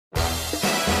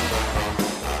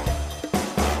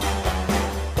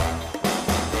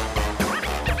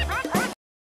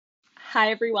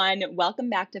Hi, everyone. Welcome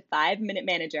back to 5 Minute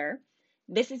Manager.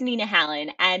 This is Nina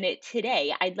Hallen, and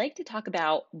today I'd like to talk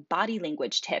about body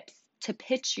language tips to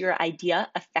pitch your idea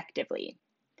effectively.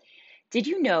 Did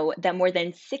you know that more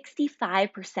than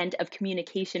 65% of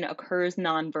communication occurs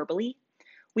non-verbally?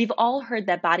 We've all heard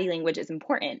that body language is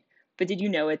important, but did you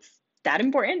know it's that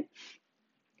important?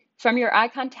 From your eye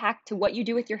contact to what you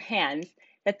do with your hands,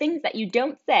 the things that you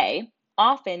don't say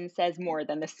often says more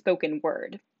than the spoken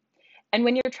word. And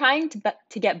when you're trying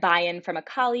to get buy-in from a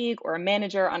colleague or a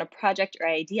manager on a project or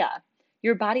idea,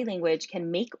 your body language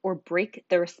can make or break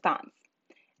the response,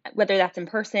 whether that's in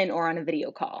person or on a video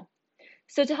call.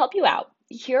 So to help you out,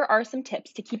 here are some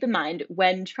tips to keep in mind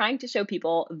when trying to show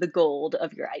people the gold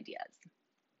of your ideas.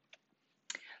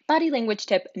 Body language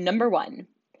tip number 1,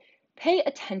 pay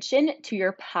attention to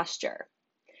your posture.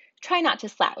 Try not to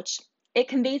slouch. It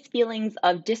conveys feelings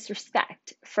of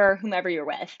disrespect for whomever you're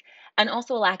with, and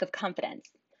also a lack of confidence.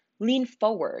 Lean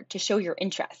forward to show your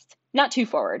interest. Not too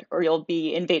forward, or you'll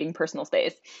be invading personal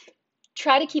space.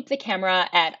 Try to keep the camera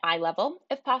at eye level,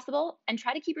 if possible, and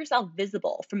try to keep yourself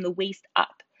visible from the waist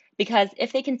up, because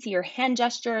if they can see your hand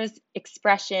gestures,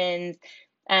 expressions,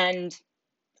 and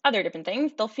other different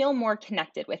things, they'll feel more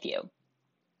connected with you.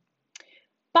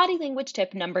 Body language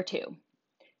tip number 2,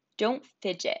 don't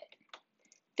fidget.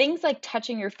 Things like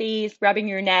touching your face, rubbing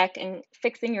your neck, and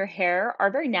fixing your hair are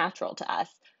very natural to us,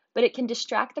 but it can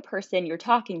distract the person you're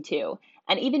talking to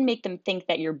and even make them think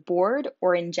that you're bored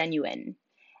or ingenuine.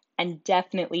 And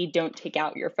definitely don't take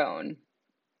out your phone.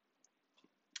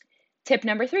 Tip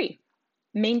number 3,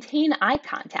 maintain eye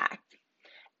contact.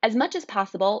 As much as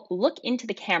possible, look into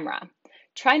the camera.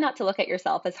 Try not to look at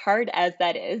yourself, as hard as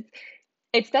that is.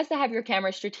 It's best to have your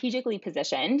camera strategically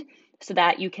positioned so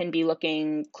that you can be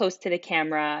looking close to the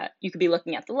camera. You could be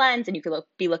looking at the lens and you could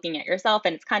be looking at yourself,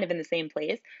 and it's kind of in the same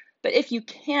place. But if you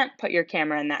can't put your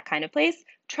camera in that kind of place,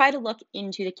 try to look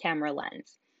into the camera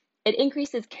lens. It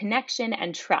increases connection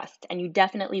and trust, and you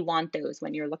definitely want those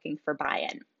when you're looking for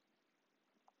buy-in.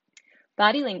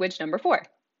 Body language number 4,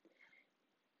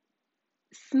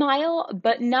 smile,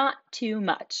 but not too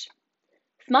much.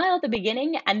 Smile at the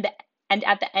beginning and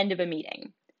at the end of a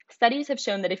meeting. Studies have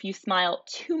shown that if you smile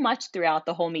too much throughout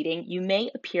the whole meeting, you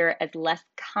may appear as less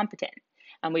competent,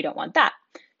 and we don't want that.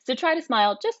 So try to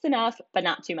smile just enough, but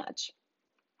not too much.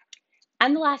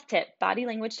 And the last tip, body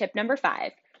language tip number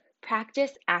 5,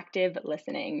 practice active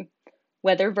listening.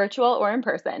 Whether virtual or in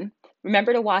person,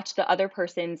 remember to watch the other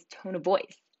person's tone of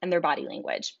voice and their body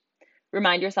language.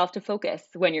 Remind yourself to focus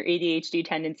when your ADHD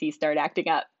tendencies start acting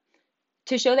up.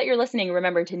 To show that you're listening,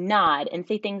 remember to nod and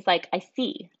say things like, I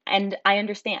see, and I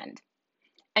understand.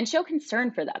 And show concern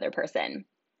for the other person.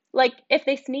 Like if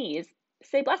they sneeze,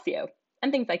 say bless you,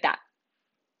 and things like that.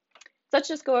 So let's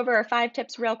just go over our 5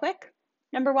 tips real quick.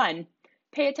 Number 1,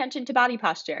 pay attention to body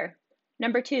posture.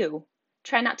 Number 2,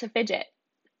 try not to fidget.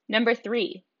 Number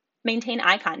 3, maintain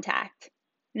eye contact.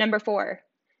 Number 4,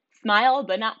 smile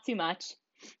but not too much.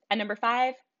 And number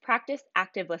 5, practice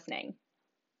active listening.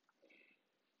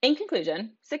 In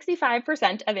conclusion,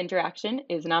 65% of interaction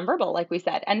is nonverbal, like we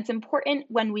said, and it's important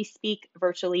when we speak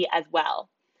virtually as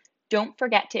well. Don't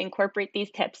forget to incorporate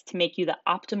these tips to make you the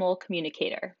optimal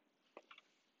communicator.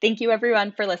 Thank you,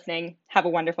 everyone, for listening. Have a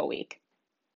wonderful week.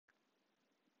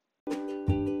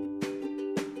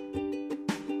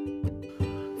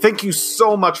 Thank you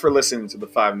so much for listening to the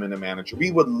 5-Minute Manager.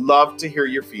 We would love to hear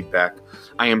your feedback.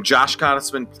 I am Josh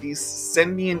Gottesman. Please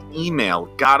send me an email,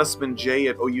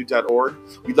 gottesmanj@ou.org.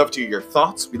 We'd love to hear your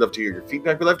thoughts. We'd love to hear your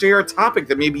feedback. We'd love to hear a topic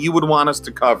that maybe you would want us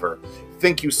to cover.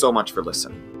 Thank you so much for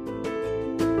listening.